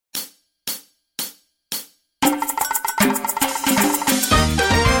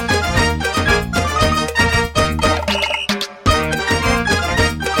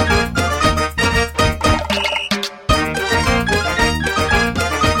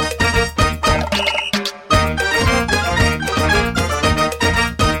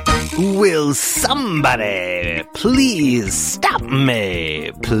somebody please stop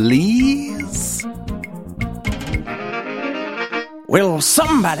me, please? Will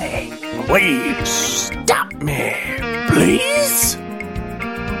somebody please stop me, please?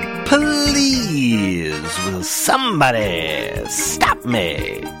 Please, will somebody stop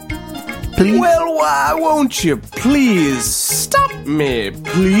me, please? Well, why won't you please stop me,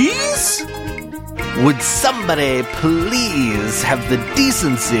 please? Would somebody please have the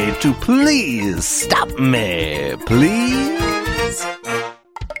decency to please stop me, please?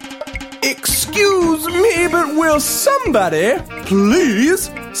 Excuse me, but will somebody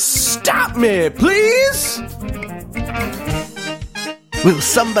please stop me, please? Will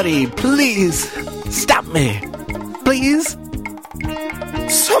somebody please stop me, please?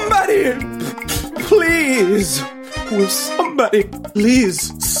 Somebody please. Will somebody please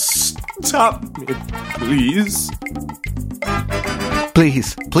stop me, please?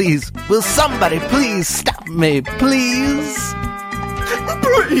 Please, please, will somebody please stop me, please?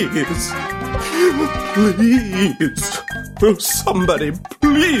 Please. Please. Will somebody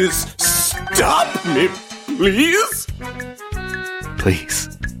please stop me, please? Please,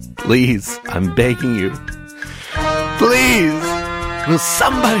 please, I'm begging you. Please, will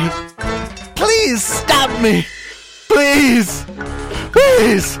somebody please stop me? Please,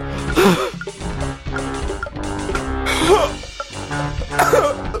 please.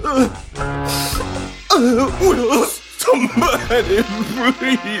 Will somebody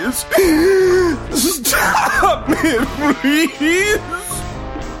please stop me, please?